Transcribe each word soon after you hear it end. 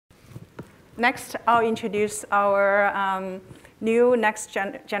Next, I'll introduce our new next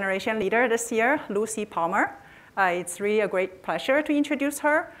generation leader this year, Lucy Palmer. It's really a great pleasure to introduce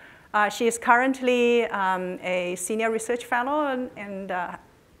her. She is currently a senior research fellow and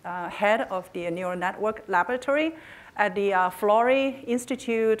head of the Neural Network Laboratory at the Florey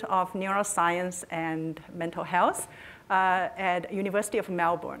Institute of Neuroscience and Mental Health at University of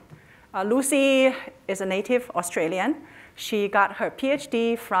Melbourne. Lucy is a native Australian. She got her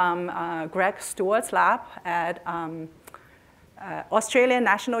Ph.D. from Greg Stewart's lab at Australian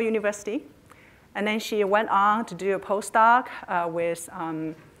National University. And then she went on to do a postdoc with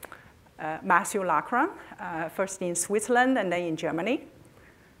Matthew Lacron, first in Switzerland and then in Germany.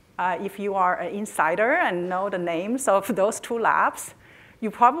 If you are an insider and know the names of those two labs, you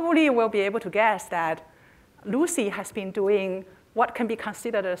probably will be able to guess that Lucy has been doing what can be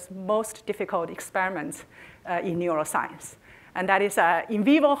considered as most difficult experiments in neuroscience. And that is in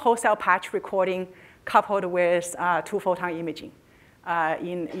vivo whole cell patch recording coupled with two-photon imaging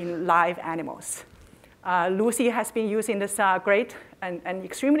in live animals. Lucy has been using this great and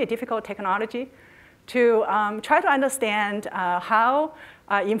extremely difficult technology to try to understand how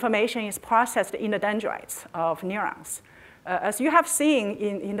information is processed in the dendrites of neurons. As you have seen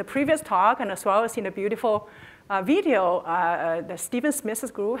in the previous talk and as well as in the beautiful video that Stephen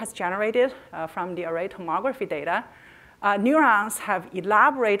Smith's group has generated from the array tomography data, neurons have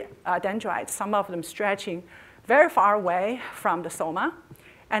elaborate dendrites, some of them stretching very far away from the soma.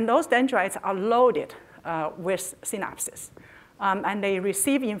 And those dendrites are loaded with synapses. And they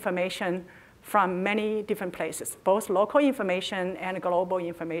receive information from many different places, both local information and global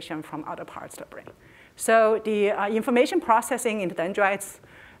information from other parts of the brain. So the information processing in the dendrites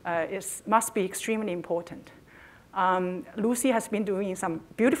must be extremely important. Lucy has been doing some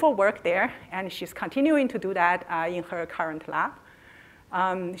beautiful work there, and she's continuing to do that in her current lab.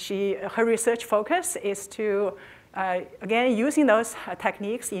 Her research focus is to, again, using those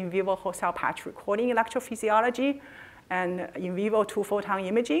techniques in vivo whole cell patch recording electrophysiology and in vivo two-photon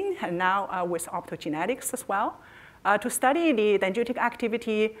imaging, and now with optogenetics as well, to study the dendritic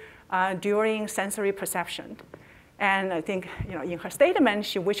activity during sensory perception. And I think in her statement,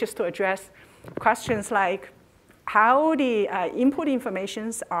 she wishes to address questions like how the input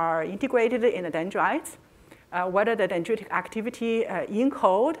informations are integrated in the dendrites, whether the dendritic activity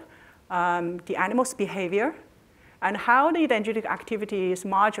encode the animal's behavior, and how the dendritic activity is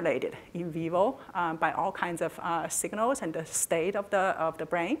modulated in vivo by all kinds of signals and the state of the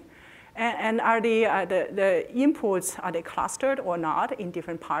brain. And are the inputs, are they clustered or not in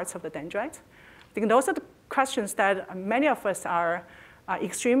different parts of the dendrites? I think those are the questions that many of us are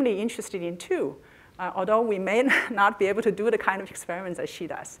extremely interested in too, although we may not be able to do the kind of experiments that she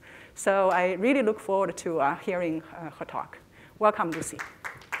does. So I really look forward to hearing her talk. Welcome, Lucy.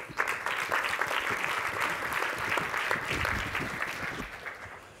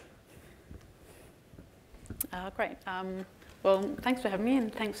 Great. Well, thanks for having me,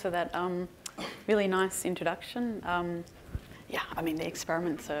 and thanks for that really nice introduction. Yeah, I mean, the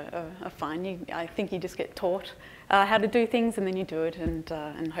experiments are fine. I think you just get taught how to do things, and then you do it,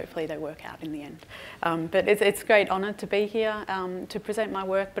 and hopefully they work out in the end. But it's a great honour to be here to present my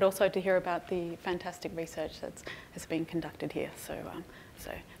work, but also to hear about the fantastic research has been conducted here. So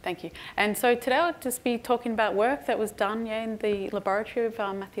thank you. And so today I'll just be talking about work that was done in the laboratory of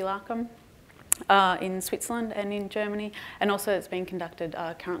Matthew Lacron in Switzerland and in Germany, and also it's being conducted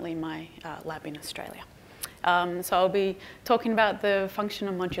currently in my lab in Australia. So I'll be talking about the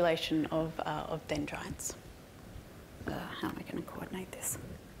functional modulation of dendrites. How am I going to coordinate this?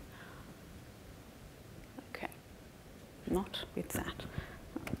 Okay, not with that.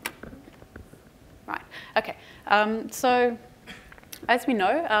 Right, okay. So as we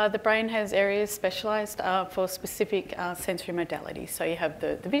know, the brain has areas specialized for specific sensory modalities. So you have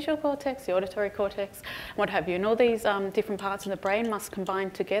the visual cortex, the auditory cortex, what have you. And all these different parts of the brain must combine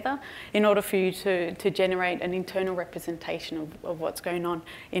together in order for you to generate an internal representation of what's going on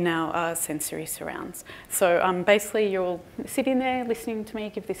in our sensory surrounds. So basically, you're all sitting there listening to me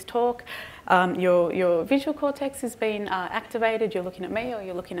give this talk. Your visual cortex is being activated. You're looking at me or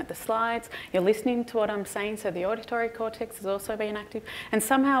you're looking at the slides. You're listening to what I'm saying, so the auditory cortex is also being active. And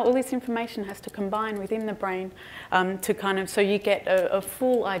somehow all this information has to combine within the brain to kind of, so you get a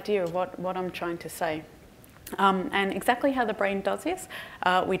full idea of what I'm trying to say. And exactly how the brain does this,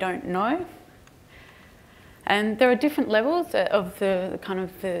 we don't know. And there are different levels of the kind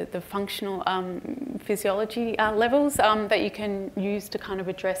of the functional physiology levels that you can use to kind of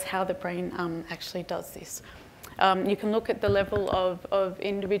address how the brain actually does this. You can look at the level of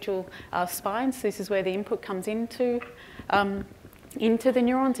individual spines. This is where the input comes into into the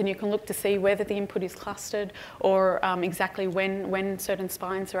neurons, and you can look to see whether the input is clustered or exactly when certain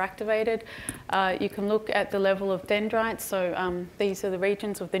spines are activated. You can look at the level of dendrites. So these are the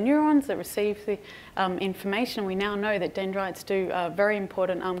regions of the neurons that receive the information. We now know that dendrites do very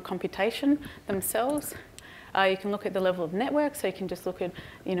important computation themselves. You can look at the level of network, so you can just look at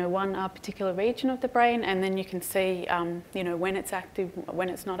one particular region of the brain, and then you can see when it's active, when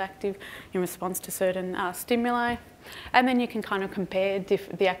it's not active in response to certain stimuli. And then you can kind of compare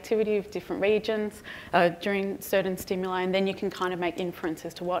the activity of different regions during certain stimuli, and then you can kind of make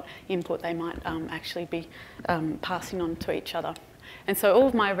inferences to what input they might actually be passing on to each other. And so all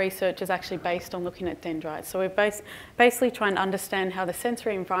of my research is actually based on looking at dendrites. So we're basically trying to understand how the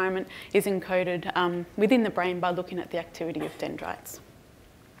sensory environment is encoded within the brain by looking at the activity of dendrites.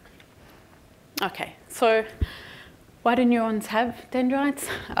 Okay, so why do neurons have dendrites?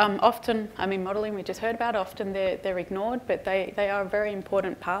 Often, I mean, modelling we just heard about, often they're ignored, but they are very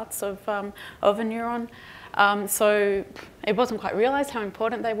important parts of a neuron. So it wasn't quite realised how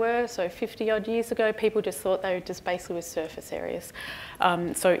important they were. So 50 odd years ago, people just thought they were just basically with surface areas.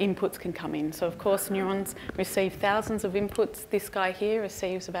 So inputs can come in. So of course, neurons receive thousands of inputs. This guy here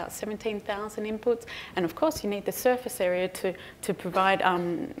receives about 17,000 inputs. And of course, you need the surface area to provide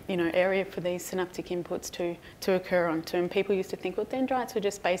area for these synaptic inputs to occur onto. And people used to think, well, dendrites were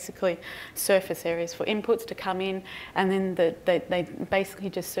just basically surface areas for inputs to come in. And then they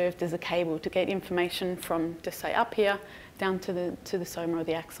basically just served as a cable to get information from, just say, up here, down to the soma or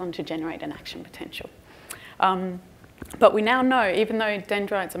the axon to generate an action potential. But we now know, even though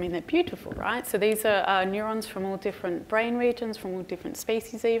dendrites, I mean, they're beautiful, right? So these are neurons from all different brain regions, from all different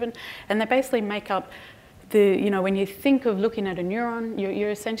species even, and they basically make up when you think of looking at a neuron,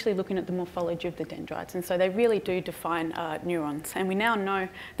 you're essentially looking at the morphology of the dendrites, and so they really do define neurons. And we now know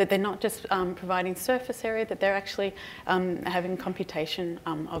that they're not just providing surface area, that they're actually having computation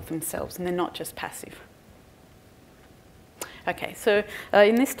of themselves, and they're not just passive. Okay, so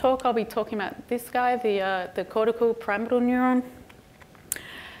in this talk, I'll be talking about this guy, the cortical pyramidal neuron.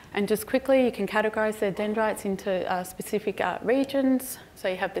 And just quickly, you can categorize the dendrites into specific regions. So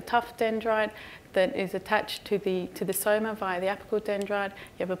you have the tough dendrite that is attached to the soma via the apical dendrite.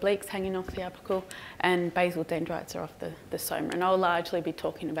 You have obliques hanging off the apical, and basal dendrites are off the soma. And I'll largely be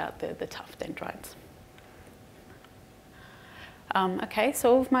talking about the tough dendrites. Okay,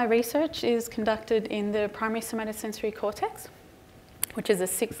 so all of my research is conducted in the primary somatosensory cortex, which is a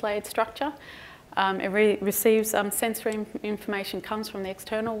 6-layered structure. It receives sensory information, comes from the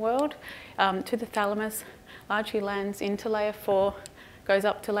external world to the thalamus, largely lands into layer 4, goes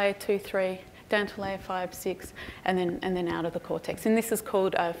up to layer 2, 3, down to layer 5, 6, and then out of the cortex. And this is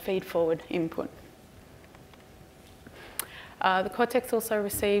called feed-forward input. The cortex also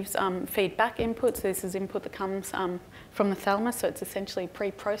receives feedback input. So this is input that comes from the thalamus, so it's essentially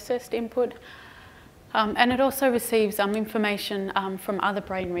pre-processed input. And it also receives information from other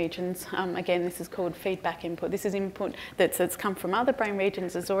brain regions. Again, this is called feedback input. This is input that's come from other brain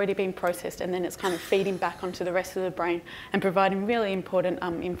regions, it's already been processed, and then it's kind of feeding back onto the rest of the brain and providing really important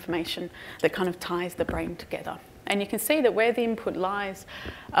information that kind of ties the brain together. And you can see that where the input lies,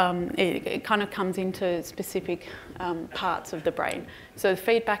 it kind of comes into specific parts of the brain. So the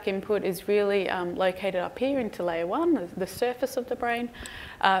feedback input is really located up here into layer 1, the surface of the brain.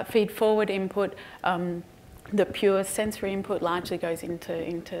 Feed-forward input, the pure sensory input, largely goes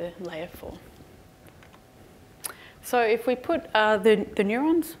into layer 4. So if we put the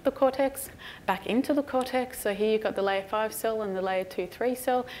neurons, the cortex, back into the cortex, so here you've got the layer 5 cell and the layer 2, 3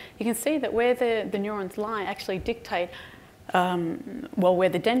 cell, you can see that where the neurons lie actually dictate, where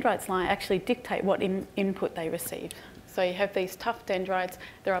the dendrites lie actually dictate what input they receive. So you have these tough dendrites,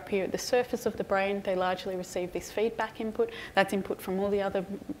 they're up here at the surface of the brain, they largely receive this feedback input, that's input from all the other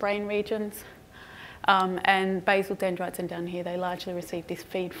brain regions. And basal dendrites, and down here they largely receive this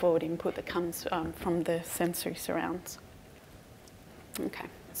feed-forward input that comes from the sensory surrounds. Okay,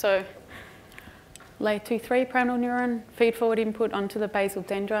 so layer 2, 3 pyramidal neuron, feed-forward input onto the basal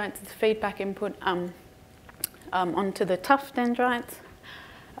dendrites, feedback input onto the tough dendrites.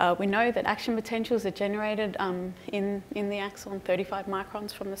 We know that action potentials are generated in the axon, 35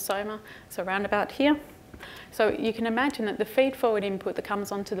 microns from the soma, so around about here. So you can imagine that the feed-forward input that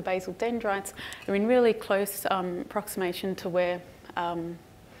comes onto the basal dendrites are in really close approximation to where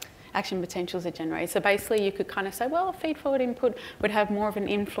action potentials are generated. So basically you could kind of say, well, feed-forward input would have more of an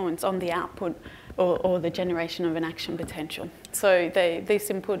influence on the output or the generation of an action potential. So this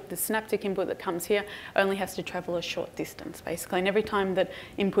input, the synaptic input that comes here, only has to travel a short distance, basically. And every time that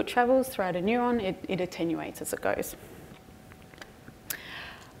input travels throughout a neuron, it attenuates as it goes.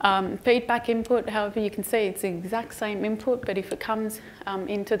 Feedback input, however, you can see it's the exact same input, but if it comes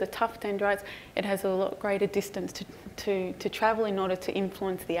into the tough dendrites, it has a lot greater distance to travel in order to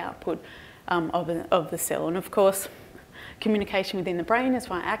influence the output of the cell. And of course, communication within the brain is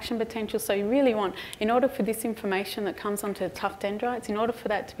via action potential. So you really want, in order for this information that comes onto the tough dendrites, in order for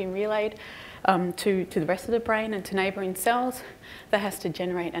that to be relayed to the rest of the brain and to neighbouring cells, that has to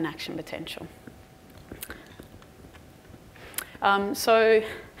generate an action potential. So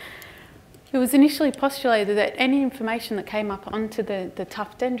it was initially postulated that any information that came up onto the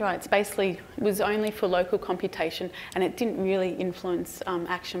tough dendrites basically was only for local computation, and it didn't really influence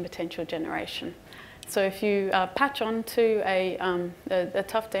action potential generation. So if you patch onto a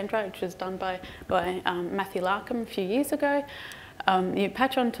tough dendrite, which was done by Matthew Larkham a few years ago, you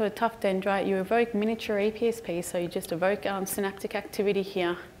patch onto a tough dendrite, you evoke miniature EPSP, so you just evoke synaptic activity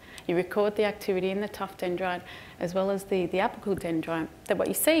here. You record the activity in the tough dendrite as well as the apical dendrite. That what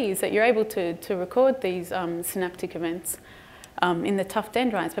you see is that you're able to record these synaptic events in the tough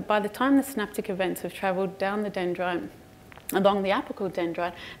dendrites, but by the time the synaptic events have travelled down the dendrite, along the apical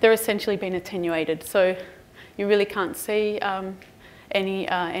dendrite, they're essentially been attenuated. So you really can't see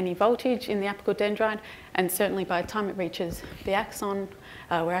any voltage in the apical dendrite, and certainly by the time it reaches the axon,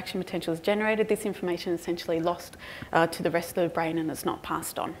 where action potential is generated, this information is essentially lost to the rest of the brain and it's not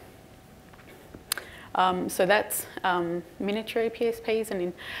passed on. So that's miniature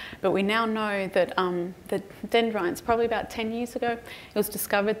EPSPs, but we now know that the dendrites, probably about 10 years ago, it was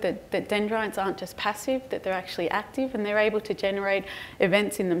discovered that dendrites aren't just passive, that they're actually active, and they're able to generate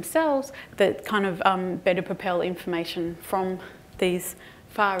events in themselves that kind of better propel information from these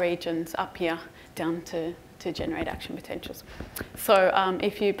far regions up here down to generate action potentials. So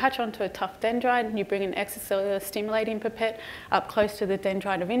if you patch onto a tough dendrite and you bring an extracellular stimulating pipette up close to the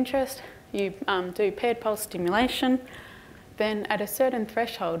dendrite of interest, you do paired pulse stimulation, then at a certain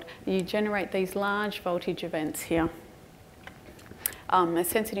threshold you generate these large voltage events here. They're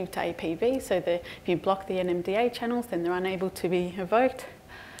sensitive to APV, so if you block the NMDA channels then they're unable to be evoked.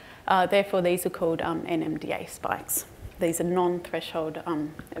 Therefore these are called NMDA spikes. These are non-threshold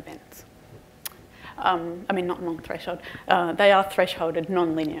events. I mean, not non-threshold, they are thresholded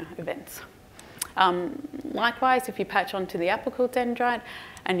non-linear events. Likewise, if you patch onto the apical dendrite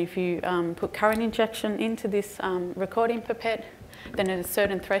and if you put current injection into this recording pipette, then at a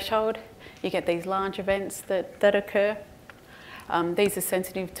certain threshold you get these large events that occur. These are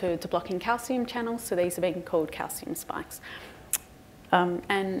sensitive to blocking calcium channels, so these are being called calcium spikes.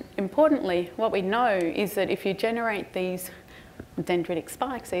 And importantly, what we know is that if you generate these dendritic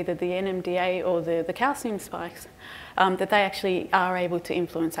spikes, either the NMDA or the calcium spikes, that they actually are able to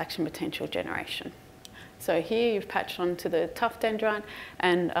influence action potential generation. So here you've patched onto the tough dendrite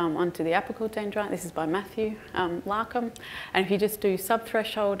and onto the apical dendrite. This is by Matthew Larkham. And if you just do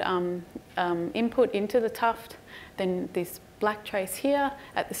subthreshold input into the tuft, then this black trace here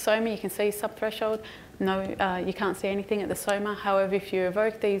at the soma, you can see subthreshold. No, you can't see anything at the soma. However, if you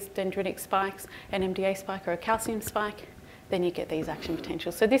evoke these dendritic spikes, NMDA spike or a calcium spike, then you get these action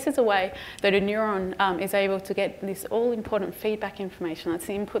potentials. So this is a way that a neuron is able to get this all-important feedback information. That's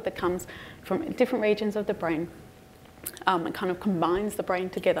the input that comes from different regions of the brain. It kind of combines the brain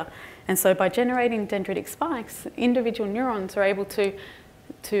together. And so by generating dendritic spikes, individual neurons are able to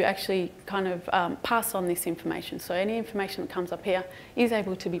actually kind of pass on this information. So any information that comes up here is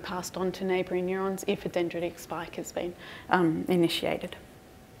able to be passed on to neighbouring neurons if a dendritic spike has been initiated.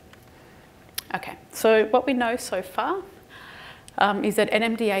 Okay, so what we know so far is that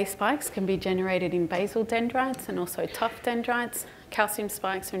NMDA spikes can be generated in basal dendrites and also tough dendrites. Calcium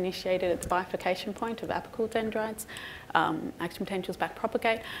spikes are initiated at the bifurcation point of apical dendrites. Action potentials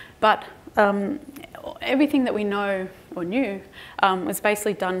backpropagate. But everything that we know or knew was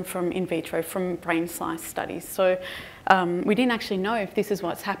basically done from in vitro, from brain slice studies. So we didn't actually know if this is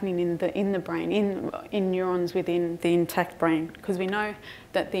what's happening in the brain, in neurons within the intact brain, because we know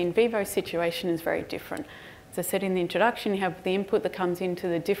that the in vivo situation is very different. As I said in the introduction, you have the input that comes into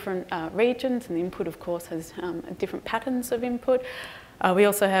the different regions, and the input, of course, has different patterns of input. We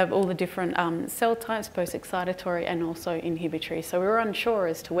also have all the different cell types, both excitatory and also inhibitory. So we were unsure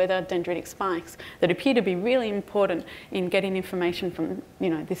as to whether dendritic spikes that appear to be really important in getting information from,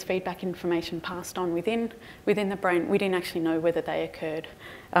 this feedback information passed on within the brain. We didn't actually know whether they occurred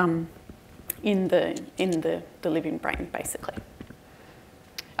in the living brain, basically.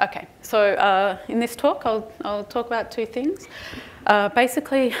 Okay, so in this talk, I'll talk about two things.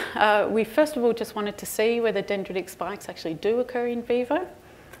 Basically, we first of all just wanted to see whether dendritic spikes actually do occur in vivo,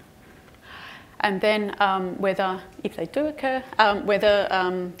 and then whether, if they do occur, whether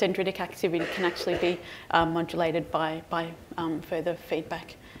dendritic activity can actually be modulated by further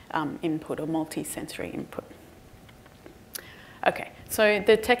feedback input or multi-sensory input. Okay, so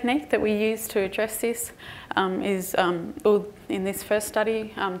the technique that we use to address this is, in this first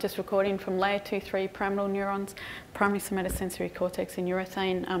study, just recording from layer 2-3 pyramidal neurons, primary somatosensory cortex in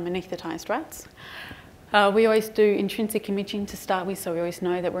urethane anaesthetised rats. We always do intrinsic imaging to start with, so we always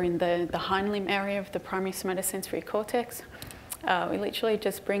know that we're in the hind limb area of the primary somatosensory cortex. We literally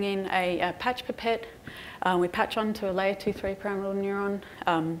just bring in a patch pipette, we patch onto a layer 2-3 pyramidal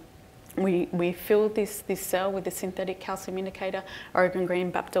neuron. We fill this cell with the synthetic calcium indicator, Oregon green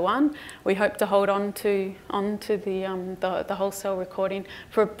BAPTA1. We hope to hold on to the whole cell recording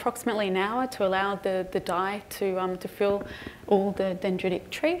for approximately an hour to allow the dye to fill all the dendritic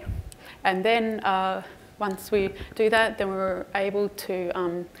tree. And then once we do that, then we're able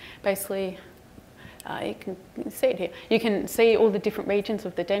to basically, you can see it here. You can see all the different regions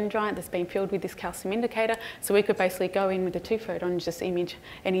of the dendrite that's been filled with this calcium indicator. So we could basically go in with the 2 photons and just image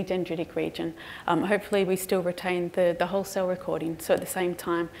any dendritic region. Hopefully we still retain the whole cell recording. So at the same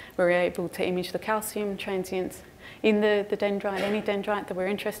time, we're able to image the calcium transients in the dendrite, any dendrite that we're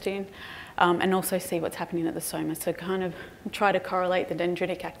interested in, and also see what's happening at the soma. So kind of try to correlate the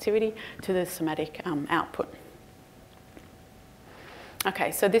dendritic activity to the somatic output.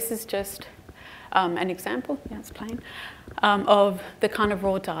 Okay, so this is just an example, yeah, it's plain, of the kind of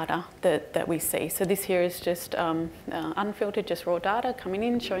raw data that we see. So this here is just unfiltered, just raw data coming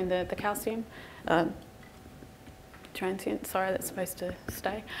in, showing the calcium transient, sorry, that's supposed to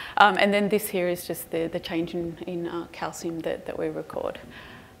stay. And then this here is just the change in calcium that we record.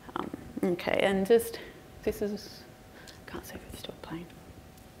 Okay, and just, this is, can't see if it's still plain.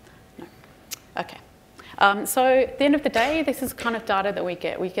 No, okay. So at the end of the day, this is kind of data that we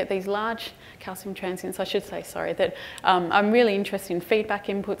get. We get these large calcium transients, I should say, sorry, that I'm really interested in feedback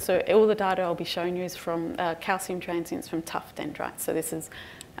input. So all the data I'll be showing you is from calcium transients from tough dendrites. So this is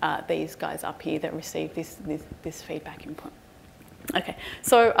these guys up here that receive this feedback input. Okay,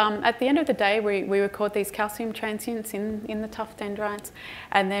 so at the end of the day, we record these calcium transients in the tough dendrites,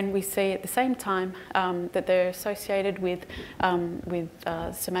 and then we see at the same time that they're associated with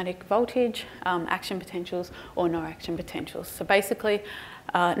somatic voltage, action potentials, or no action potentials. So basically,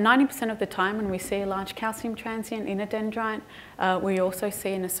 90% of the time when we see a large calcium transient in a dendrite, we also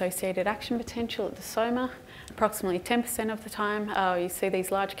see an associated action potential at the soma. Approximately 10% of the time, you see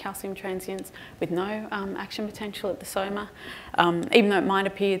these large calcium transients with no action potential at the soma, even though it might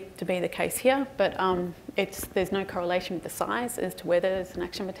appear to be the case here, but there's no correlation with the size as to whether there's an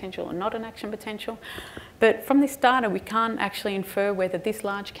action potential or not an action potential. But from this data, we can't actually infer whether this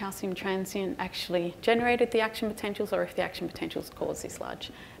large calcium transient actually generated the action potentials or if the action potentials caused this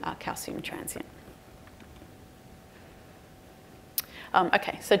large calcium transient.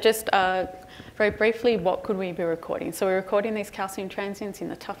 Okay, so just very briefly, what could we be recording? So we're recording these calcium transients in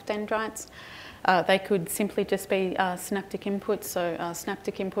the tough dendrites. They could simply just be synaptic inputs. So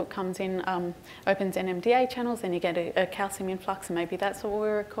synaptic input comes in, opens NMDA channels, and you get a calcium influx, and maybe that's what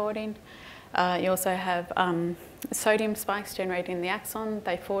we're recording. You also have sodium spikes generated in the axon.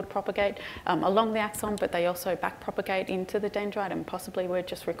 They forward propagate along the axon, but they also back propagate into the dendrite, and possibly we're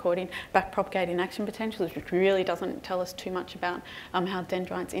just recording back propagating action potentials, which really doesn't tell us too much about how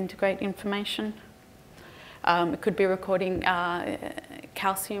dendrites integrate information. It could be recording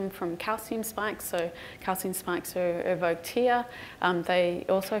calcium from calcium spikes. So calcium spikes are evoked here. They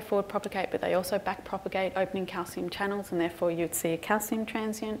also forward propagate, but they also back propagate, opening calcium channels, and therefore you'd see a calcium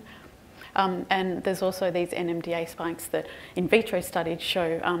transient. And there's also these NMDA spikes that in vitro studies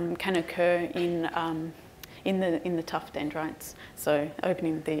show can occur in the tough dendrites. So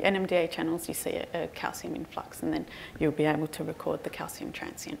opening the NMDA channels, you see a calcium influx, and then you'll be able to record the calcium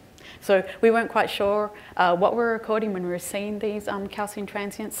transient. So we weren't quite sure what we're recording when we were seeing these calcium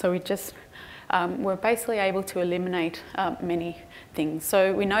transients, so we just we're basically able to eliminate many things.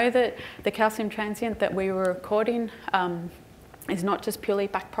 So we know that the calcium transient that we were recording is not just purely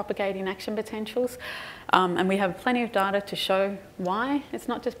back-propagating action potentials, and we have plenty of data to show why it's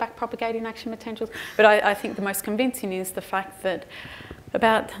not just back-propagating action potentials, but I think the most convincing is the fact that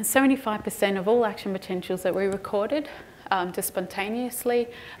about 75% of all action potentials that we recorded just spontaneously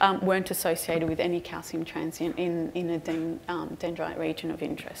weren't associated with any calcium transient in a dendrite region of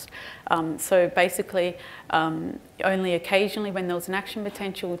interest. So basically, only occasionally when there was an action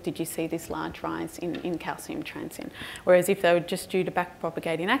potential did you see this large rise in calcium transient. Whereas if they were just due to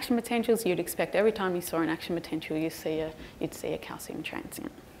back-propagating action potentials, you'd expect every time you saw an action potential, you'd see a calcium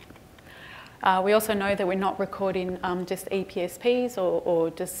transient. We also know that we're not recording just EPSPs or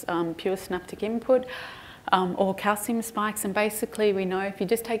just pure synaptic input. or calcium spikes. And basically we know if you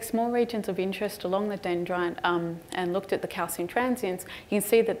just take small regions of interest along the dendrite and looked at the calcium transients, you can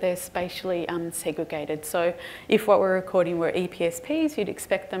see that they're spatially segregated. So if what we're recording were EPSPs, you'd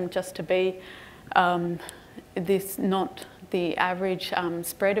expect them just to be not the average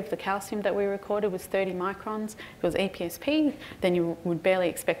spread of the calcium that we recorded was 30 microns. If it was EPSP, then you would barely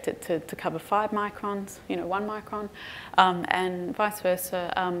expect it to cover 5 microns, 1 micron. And vice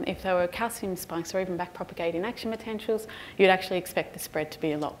versa, if there were calcium spikes or even backpropagating action potentials, you'd actually expect the spread to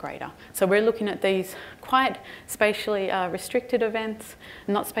be a lot greater. So we're looking at these quite spatially restricted events,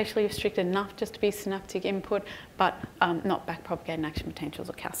 not spatially restricted enough just to be synaptic input, but not backpropagating action potentials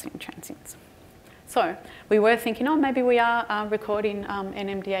or calcium transients. So we were thinking, maybe we are recording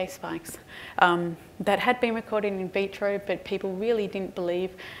NMDA spikes that had been recorded in vitro, but people really didn't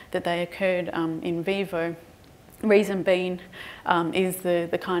believe that they occurred in vivo. Reason being is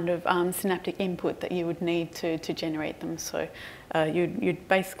the kind of synaptic input that you would need to generate them. So you'd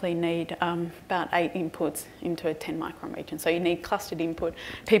basically need about 8 inputs into a 10 micron region. So you need clustered input.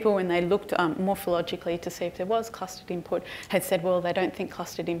 People, when they looked morphologically to see if there was clustered input, had said, well, they don't think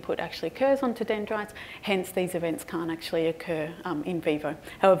clustered input actually occurs onto dendrites, hence these events can't actually occur in vivo.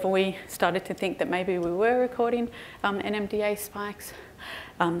 However, we started to think that maybe we were recording NMDA spikes.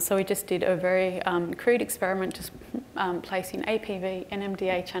 So we just did a very crude experiment, just placing APV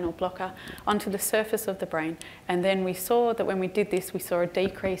NMDA channel blocker onto the surface of the brain. And then we saw that when we did this, we saw a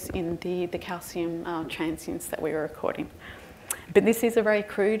decrease in the calcium transients that we were recording. But this is a very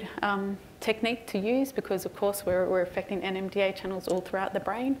crude technique to use because, of course, we're affecting NMDA channels all throughout the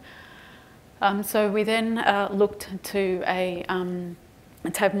brain. So we then looked to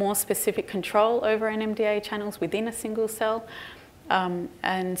have more specific control over NMDA channels within a single cell.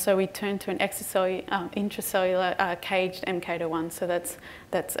 And so we turned to an intracellular caged MK1. So that's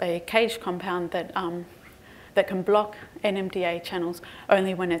a caged compound that can block NMDA channels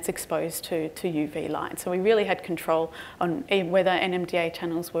only when it's exposed to UV light. So we really had control on whether NMDA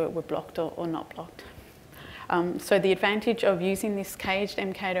channels were blocked or not blocked. So the advantage of using this caged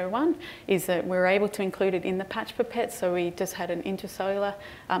MK1 is that we're able to include it in the patch pipette. So we just had an intracellular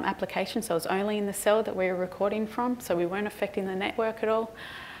application. So it was only in the cell that we were recording from. So we weren't affecting the network at all.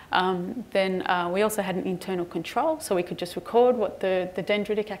 Then we also had an internal control. So we could just record what the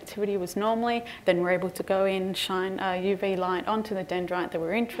dendritic activity was normally. Then we're able to go in, shine UV light onto the dendrite that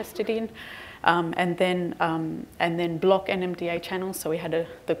we're interested in. And then block NMDA channels. So we had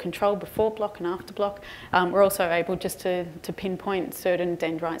the control before block and after block. We're also able just to pinpoint certain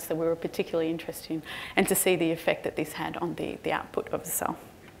dendrites that we were particularly interested in and to see the effect that this had on the output of the cell.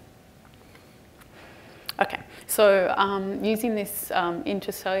 Okay, so using this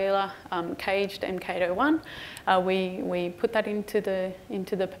intracellular caged MK1, we put that into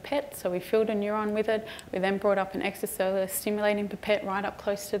the pipette. So we filled a neuron with it. We then brought up an extracellular stimulating pipette right up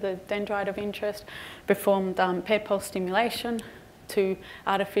close to the dendrite of interest, performed paired pulse stimulation to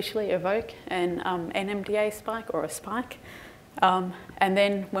artificially evoke an NMDA spike or a spike. And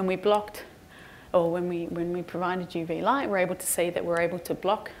then when we blocked, or when we provided UV light, we're able to see that we're able to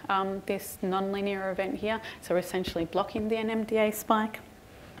block this nonlinear event here. So we're essentially blocking the NMDA spike.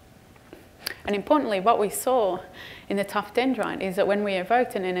 And importantly, what we saw in the tough dendrite is that when we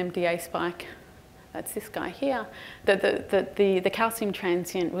evoked an NMDA spike, that's this guy here, that the calcium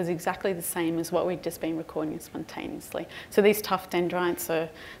transient was exactly the same as what we'd just been recording spontaneously. So these tough dendrites are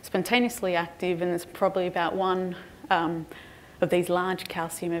spontaneously active, and there's probably about one of these large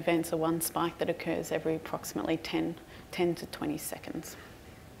calcium events, or one spike that occurs every approximately 10 to 20 seconds.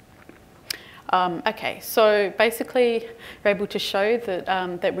 Okay, so basically we're able to show that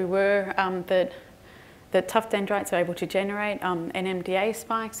that tough dendrites are able to generate NMDA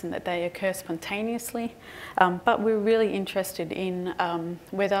spikes and that they occur spontaneously, but we're really interested in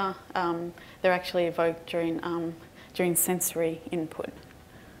whether they're actually evoked during sensory input.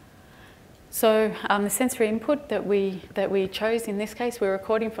 So the sensory input that we chose in this case, we're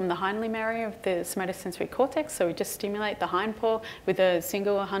recording from the hindlimb area of the somatosensory cortex. So we just stimulate the hindpaw with a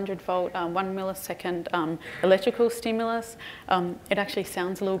single 100-volt, 1 millisecond electrical stimulus. It actually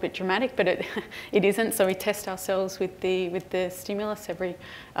sounds a little bit dramatic, but it isn't. So we test ourselves with the stimulus every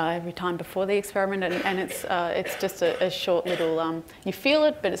time before the experiment, and it's just a short little. You feel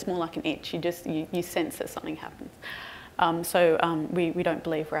it, but it's more like an itch. You sense that something happens. We don't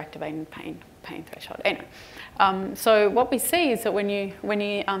believe we're activating pain threshold. Anyway, so what we see is that when you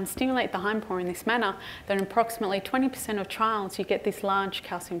stimulate the hindpaw in this manner, then in approximately 20% of trials you get this large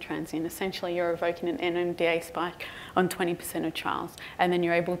calcium transient. Essentially, you're evoking an NMDA spike on 20% of trials, and then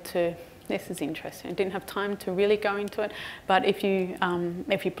you're able to this is interesting. I didn't have time to really go into it, but if you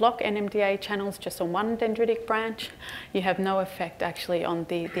block NMDA channels just on one dendritic branch, you have no effect actually on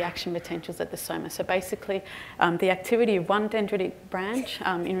the action potentials at the soma. So basically, the activity of one dendritic branch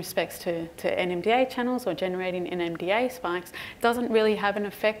in respects to NMDA channels or generating NMDA spikes doesn't really have an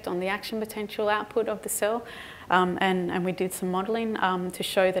effect on the action potential output of the cell. And we did some modelling to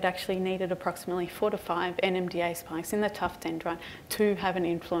show that actually needed approximately 4 to 5 NMDA spikes in the tough dendrite to have an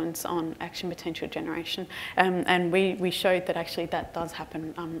influence on action potential generation. And we showed that actually that does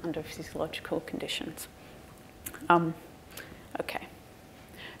happen under physiological conditions. Okay.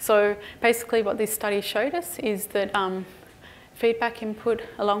 So basically what this study showed us is that feedback input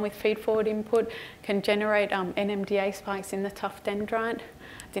along with feed-forward input can generate NMDA spikes in the tough dendrite.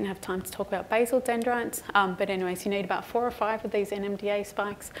 Didn't have time to talk about basal dendrites, but anyways, you need about 4 or 5 of these NMDA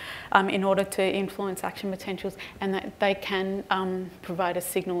spikes in order to influence action potentials, and that they can provide a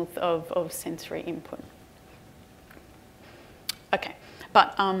signal of sensory input. Okay,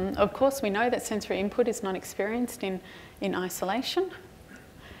 but of course we know that sensory input is not experienced in isolation.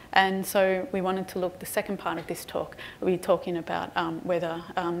 And so we wanted to look, the second part of this talk, we're talking about whether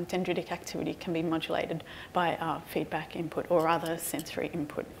dendritic activity can be modulated by feedback input or other sensory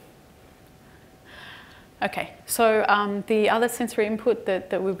input. Okay, so the other sensory input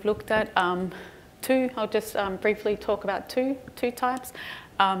that we've looked at, I'll just briefly talk about two types.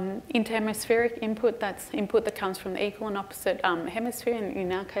 Interhemispheric input, that's input that comes from the equal and opposite hemisphere, and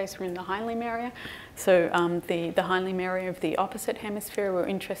in our case we're in the hind limb area. So the hind limb area of the opposite hemisphere, we're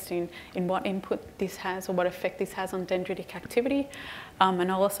interested in what input this has or what effect this has on dendritic activity.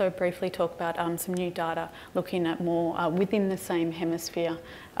 And I'll also briefly talk about some new data looking at more within the same hemisphere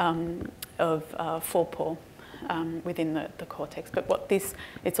of forepaw. Within the cortex, but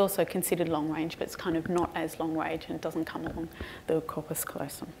it's also considered long range, but it's kind of not as long range and it doesn't come along the corpus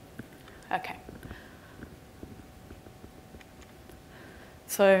callosum. Okay.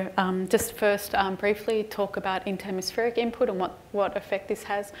 So just first briefly talk about interhemispheric input and what effect this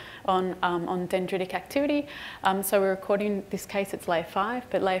has on dendritic activity. So we're recording this case, it's layer 5,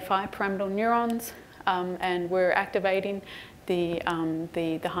 but layer 5 pyramidal neurons, and we're activating the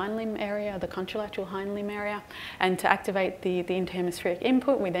hind limb area, the contralateral hind limb area, and to activate the interhemispheric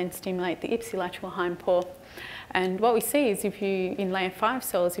input, we then stimulate the ipsilateral hind paw. And what we see is in layer 5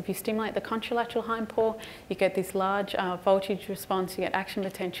 cells, if you stimulate the contralateral hind paw, you get this large voltage response, you get action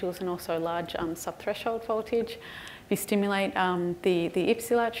potentials and also large subthreshold voltage. If you stimulate the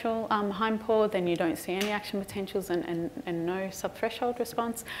ipsilateral hind paw, then you don't see any action potentials and no subthreshold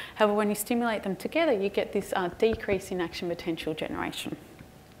response. However, when you stimulate them together, you get this decrease in action potential generation.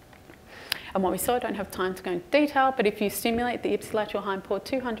 And what we saw, I don't have time to go into detail, but if you stimulate the ipsilateral hind paw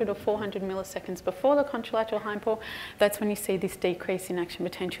 200 or 400 milliseconds before the contralateral hind paw, that's when you see this decrease in action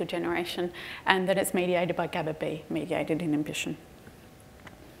potential generation, and that it's mediated by GABA B mediated inhibition.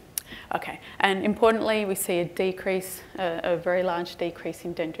 Okay, and importantly, we see a decrease, a very large decrease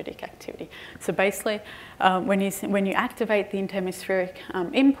in dendritic activity. So basically, when you activate the interhemispheric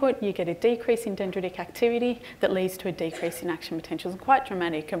input, you get a decrease in dendritic activity that leads to a decrease in action potentials. Quite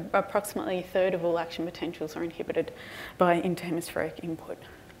dramatic. Approximately a third of all action potentials are inhibited by interhemispheric input.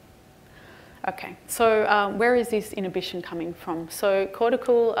 Okay, so where is this inhibition coming from? So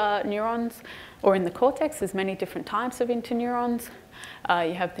cortical neurons, or in the cortex, there's many different types of interneurons.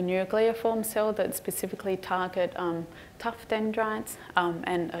 You have the neurogliaform cell that specifically target tough dendrites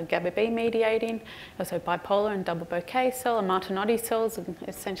and GABA B mediating, also bipolar and double bouquet cell, and Martinotti cells are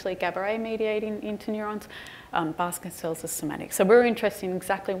essentially GABA A mediating interneurons. Basket cells are somatic. So we're interested in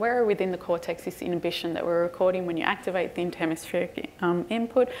exactly where within the cortex this inhibition that we're recording when you activate the interhemispheric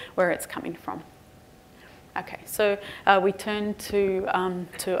input, where it's coming from. Okay, so we turn to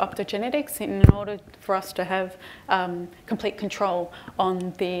optogenetics in order for us to have complete control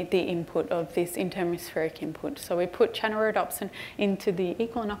on the input of this interhemispheric input. So we put channelrhodopsin into the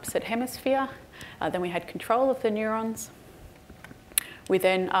equal and opposite hemisphere. Then we had control of the neurons. We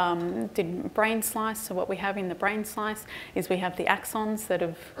then did brain slice. So what we have in the brain slice is we have the axons that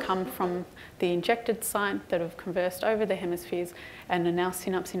have come from the injected site that have conversed over the hemispheres and are now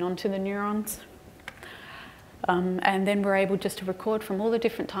synapsing onto the neurons. And then we're able just to record from all the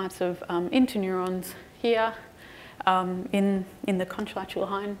different types of interneurons here in the contralateral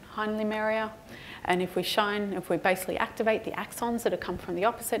hind limb area. And if we basically activate the axons that have come from the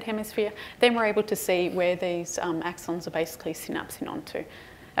opposite hemisphere, then we're able to see where these axons are basically synapsing onto.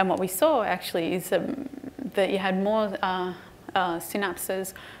 And what we saw actually is that you had more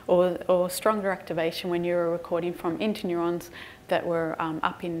synapses or stronger activation when you were recording from interneurons that were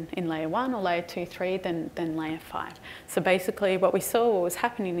up in layer 1 or layer 2, 3 than layer 5. So basically what we saw, what was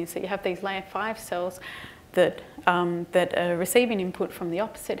happening is that you have these layer 5 cells that are receiving input from the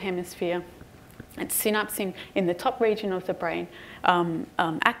opposite hemisphere. It's synapsing in the top region of the brain,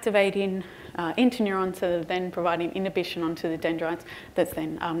 activating interneurons that are then providing inhibition onto the dendrites that's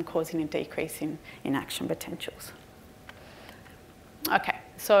then causing a decrease in action potentials. Okay,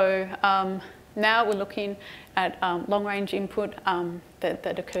 so now we're looking at long-range input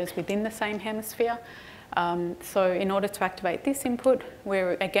that occurs within the same hemisphere. So in order to activate this input,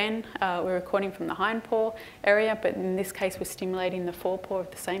 we're recording from the hind paw area, but in this case we're stimulating the forepaw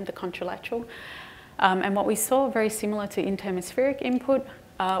of the same, the contralateral. And what we saw, very similar to interhemispheric input,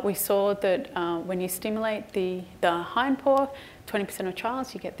 we saw that when you stimulate the hind paw, 20% of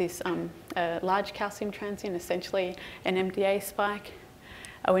trials, you get this large calcium transient, essentially an MDA spike.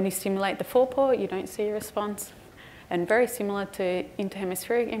 When you stimulate the forepaw, you don't see a response. And very similar to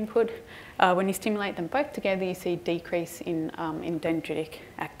interhemispheric input, when you stimulate them both together, you see a decrease in dendritic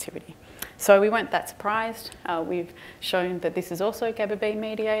activity. So we weren't that surprised. We've shown that this is also GABA-B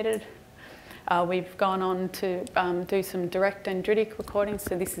mediated. We've gone on to do some direct dendritic recordings.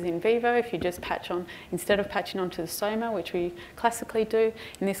 So this is in vivo. If you just patch on, instead of patching onto the soma, which we classically do,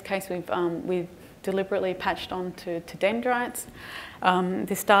 in this case we've deliberately patched on to dendrites.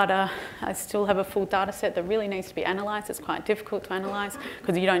 This data, I still have a full data set that really needs to be analysed. It's quite difficult to analyse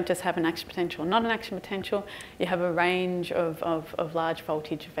because you don't just have an action potential or not an action potential. You have a range of large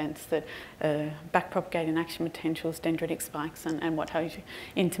voltage events that backpropagating action potentials, dendritic spikes and what have you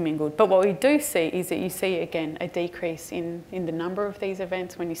intermingled. But what we do see is that you see, again, a decrease in the number of these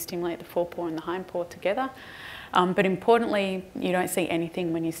events when you stimulate the forepaw and the hind paw together. But importantly, you don't see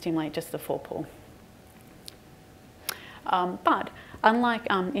anything when you stimulate just the forepaw. But unlike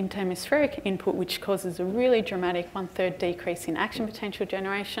interhemispheric input, which causes a really dramatic 1/3 decrease in action potential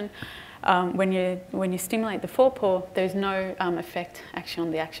generation, when you stimulate the forepaw, there's no effect actually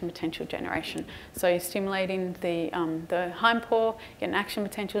on the action potential generation. So you're stimulating the hind paw, get an action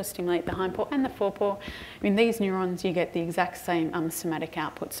potential, stimulate the hind paw and the forepaw. In these neurons, you get the exact same somatic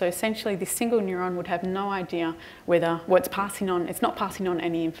output. So essentially, this single neuron would have no idea whether what's passing on, it's not passing on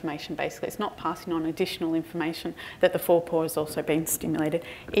any information basically. It's not passing on additional information that the forepaw is also being stimulated,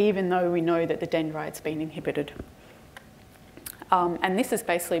 even though we know that the dendrite's been inhibited. And this is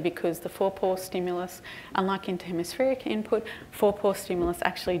basically because the forepaw stimulus, unlike interhemispheric input, forepaw stimulus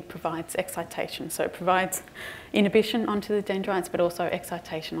actually provides excitation. So it provides inhibition onto the dendrites, but also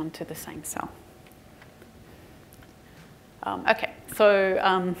excitation onto the same cell. Okay,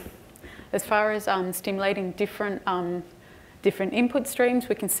 so as far as stimulating different input streams,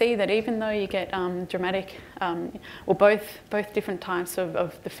 we can see that even though you get dramatic, or both different types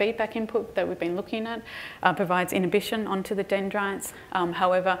of the feedback input that we've been looking at provides inhibition onto the dendrites.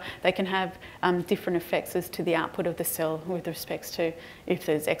 However, they can have different effects as to the output of the cell with respect to if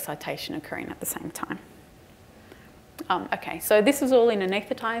there's excitation occurring at the same time. Okay, so this is all in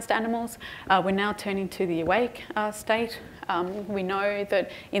anaesthetised animals. We're now turning to the awake state. We know that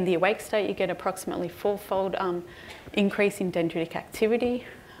in the awake state you get approximately 4-fold increase in dendritic activity.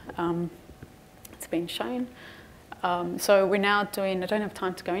 It's been shown. So we're now doing, I don't have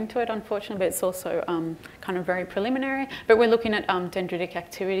time to go into it unfortunately, but it's also kind of very preliminary, but we're looking at dendritic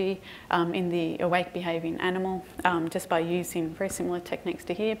activity in the awake behaving animal just by using very similar techniques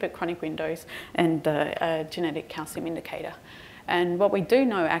to here, but chronic windows and a genetic calcium indicator. And what we do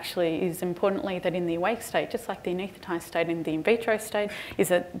know actually is importantly that in the awake state, just like the anaesthetised state in the in vitro state, is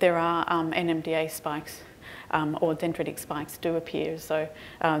that there are NMDA spikes or dendritic spikes do appear as though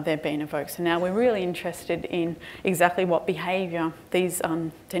they're being evoked. So now we're really interested in exactly what behaviour these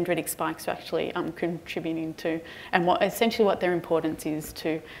dendritic spikes are actually contributing to, and essentially what their importance is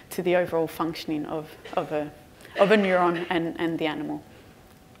to the overall functioning of a neuron and the animal.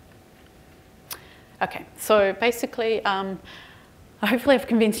 Okay, so basically hopefully I've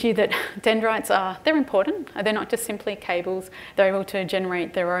convinced you that dendrites they're important. They're not just simply cables. They're able to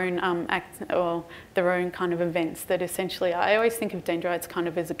generate their own their own kind of events that essentially, I always think of dendrites kind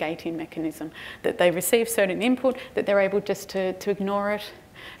of as a gating mechanism, that they receive certain input, that they're able just to ignore it,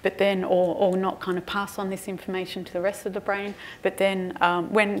 but then, or not kind of pass on this information to the rest of the brain. But then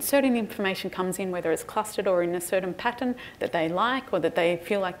when certain information comes in, whether it's clustered or in a certain pattern that they like, or that they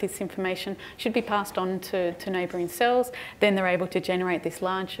feel like this information should be passed on to neighbouring cells, then they're able to generate this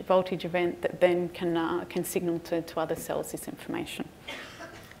large voltage event that then can signal to other cells this information.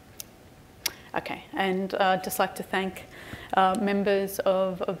 Okay, and I'd just like to thank members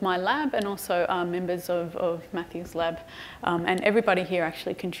of my lab and also members of Matthew's lab, and everybody here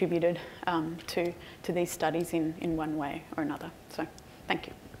actually contributed to these studies in one way or another. So, thank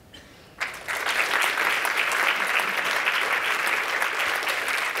you.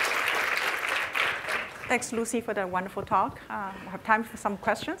 Thanks, Lucy, for that wonderful talk. We have time for some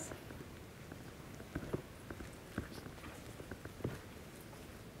questions.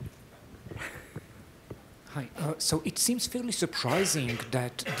 Hi. So it seems fairly surprising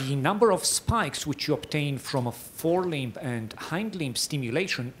that the number of spikes which you obtain from a forelimb and hind limb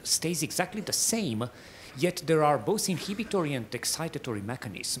stimulation stays exactly the same, yet there are both inhibitory and excitatory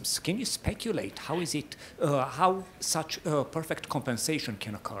mechanisms. Can you speculate how such perfect compensation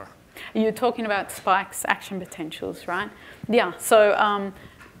can occur? You're talking about spikes, action potentials, right? Yeah, so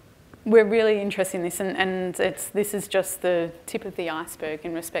we're really interested in this, and this is just the tip of the iceberg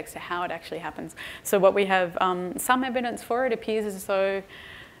in respects to how it actually happens. So what we have some evidence for, it appears as though,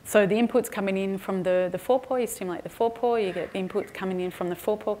 so the input's coming in from the forepaw, you stimulate the forepaw, you get input coming in from the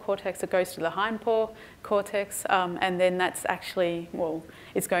forepaw cortex, it goes to the hindpaw cortex, and then that's actually, well,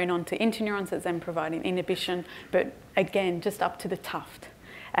 it's going on to interneurons that's then providing inhibition, but again, just up to the tuft.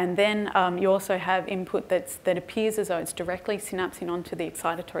 And then you also have input that appears as though it's directly synapsing onto the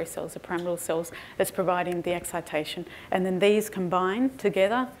excitatory cells, the pyramidal cells, that's providing the excitation. And then these combine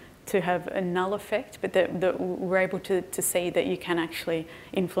together to have a null effect, but that we're able to see that you can actually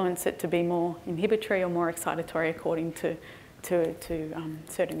influence it to be more inhibitory or more excitatory according to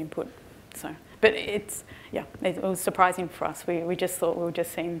certain input. So, but it was surprising for us. We just thought we were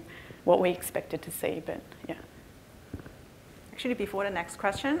just seeing what we expected to see, but yeah. Actually, before the next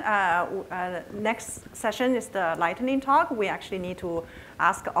question, next session is the lightning talk. We actually need to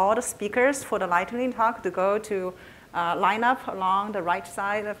ask all the speakers for the lightning talk to go to line up along the right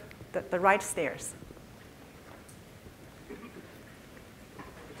side of the right stairs.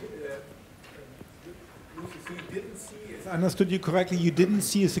 So you didn't see, if I understood you correctly, you didn't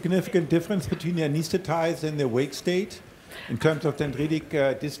see a significant difference between the anesthetized and the awake state in terms of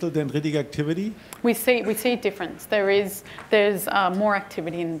dendritic, distal dendritic activity? We see a difference. There's more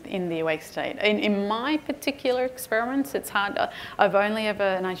activity in the awake state. In my particular experiments, it's hard. I've only ever,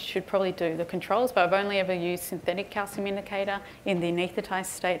 and I should probably do the controls, but I've only ever used synthetic calcium indicator in the anesthetized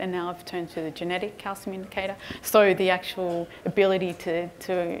state, and now I've turned to the genetic calcium indicator. So the actual ability to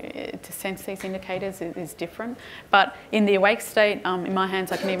sense these indicators is different. But in the awake state, in my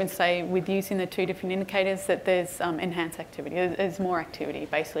hands, I can even say with using the two different indicators that there's enhanced activity. There's more activity.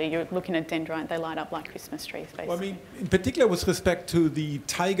 Basically, you're looking at dendrite; they light up like Christmas trees. Basically. Well, I mean, in particular, with respect to the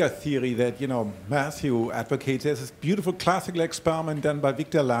tiger theory that Matthew advocates, there's this beautiful classical experiment done by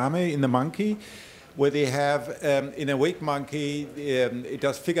Victor Lame in the monkey, where they have in a awake monkey, it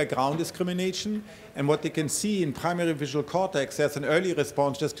does figure ground discrimination, and what they can see in primary visual cortex, there's an early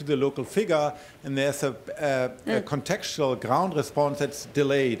response just to the local figure, and there's a contextual ground response that's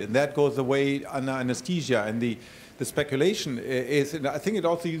delayed, and that goes away under anesthesia. And the speculation is, and I think it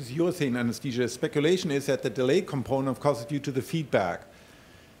also uses urethane anesthesia, speculation is that the delay component, of course, is due to the feedback.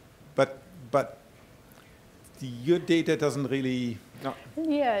 But your data doesn't really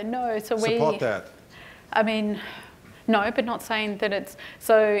support that. I mean, no, but not saying that it's...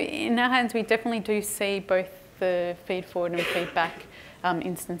 So in our hands, we definitely do see both the feed forward and feedback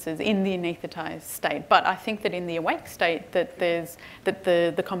instances in the anesthetized state. But I think that in the awake state, that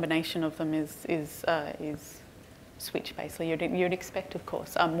the combination of them is switch, basically. You'd expect, of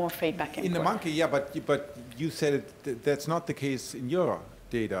course, more feedback input. In the monkey, yeah, but you said that's not the case in your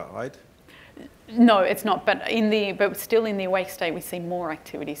data, right? No, it's not. But still in the awake state, we see more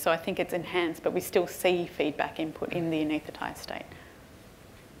activity. So I think it's enhanced, but we still see feedback input in the anesthetized state.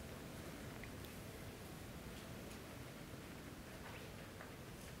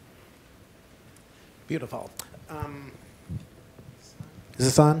 Beautiful. Is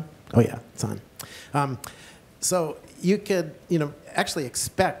this on? Oh yeah, it's on. So you could, actually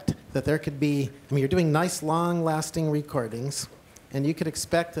expect that there could be, you're doing nice, long-lasting recordings, and you could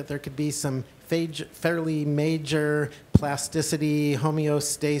expect that there could be some fairly major plasticity,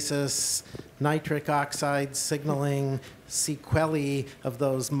 homeostasis, nitric oxide signaling, sequelae of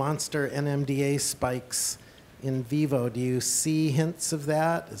those monster NMDA spikes in vivo. Do you see hints of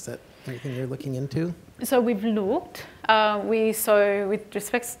that? Is that anything you're looking into? So we've looked. So with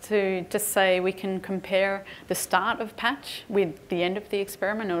respect to just say we can compare the start of patch with the end of the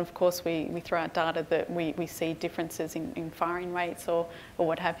experiment, and of course we throw out data that we see differences in firing rates or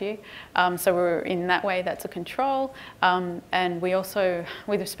what have you. So we're in that way, that's a control. And we also,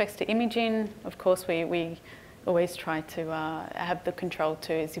 with respect to imaging, of course we always try to have the control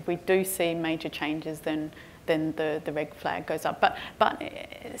too. Is if we do see major changes, then the red flag goes up. But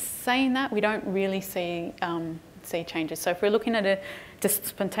saying that, we don't really see changes. So if we're looking at just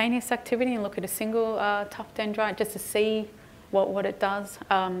spontaneous activity and look at a single tough dendrite just to see what it does,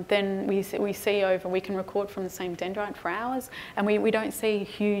 then we can record from the same dendrite for hours, and we don't see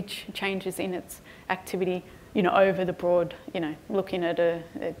huge changes in its activity, over the broad, looking at a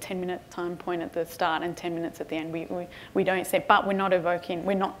 10-minute time point at the start and 10 minutes at the end. We don't see, but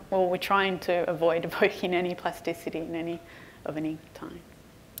we're trying to avoid evoking any plasticity in any time.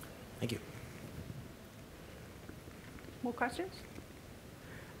 Thank you. More questions?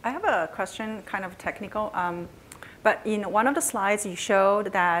 I have a question, kind of technical. But in one of the slides, you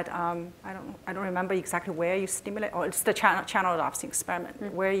showed that, I don't remember exactly where you stimulate, or it's the channel adoption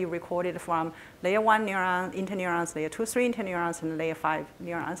experiment, where you recorded from layer 1 neuron, interneurons, layer 2, 3 interneurons, and layer 5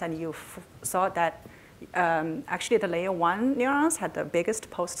 neurons, and you saw that actually the layer 1 neurons had the biggest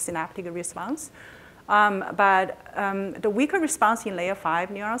postsynaptic response. But the weaker response in layer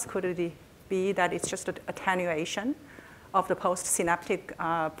 5 neurons, could it be that it's just an attenuation of the postsynaptic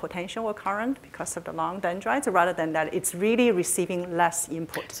potential or current because of the long dendrites, rather than that it's really receiving less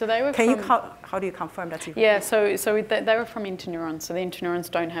input? So they were how do you confirm that? Yeah, so they were from interneurons. So the interneurons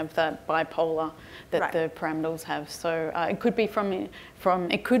don't have that bipolar that the pyramidals have. So it could be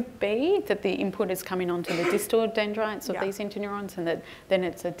it could be that the input is coming onto the distal dendrites of these interneurons, and that then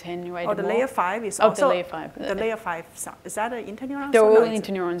it's attenuated. Oh, the layer 5 is also. The layer 5. The layer 5, is that an interneuron? They're all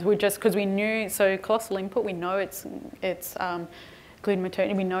interneurons. We just, because we knew, so colossal input, we know it's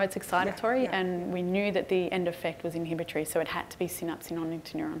glutamatine, we know it's excitatory, and we knew that the end effect was inhibitory, so it had to be synapsin on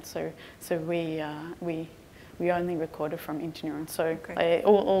interneurons. So we only recorded from interneurons. So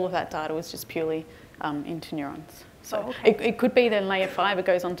all of that data was just purely interneurons. So it could be that in layer 5 it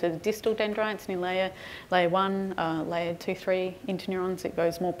goes onto the distal dendrites, and in layer 1, layer 2, 3 interneurons it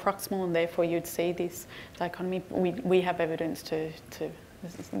goes more proximal, and therefore you'd see this dichotomy. We have evidence to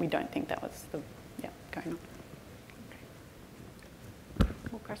we don't think that was going on.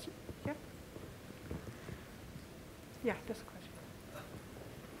 More question? Yeah. Yeah, there's a question.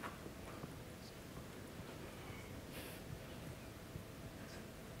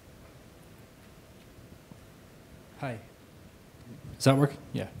 Hi. Does that work?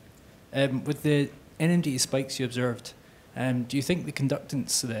 Yeah. With the NMDA spikes you observed, do you think the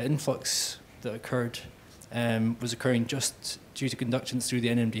conductance, the influx that occurred, was occurring just due to conductance through the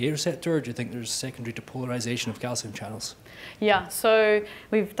NMDA receptor, or do you think there's secondary depolarization of calcium channels? Yeah, so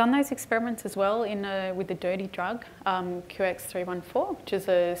we've done those experiments as well with the dirty drug, QX314, which is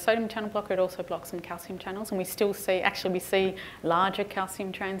a sodium channel blocker. It also blocks some calcium channels, and we still see, we see larger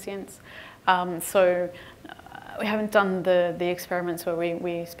calcium transients. We haven't done the experiments where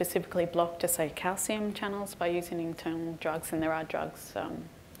we specifically block, just say, calcium channels by using internal drugs, and there are drugs,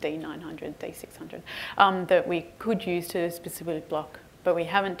 D900, D600, that we could use to specifically block, but we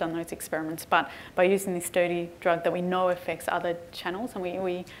haven't done those experiments. But by using this dirty drug that we know affects other channels, and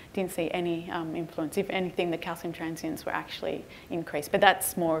we didn't see any influence. If anything, the calcium transients were actually increased, but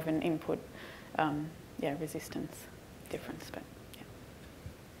that's more of an input resistance difference. But, yeah.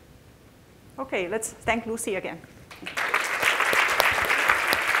 Okay, let's thank Lucy again.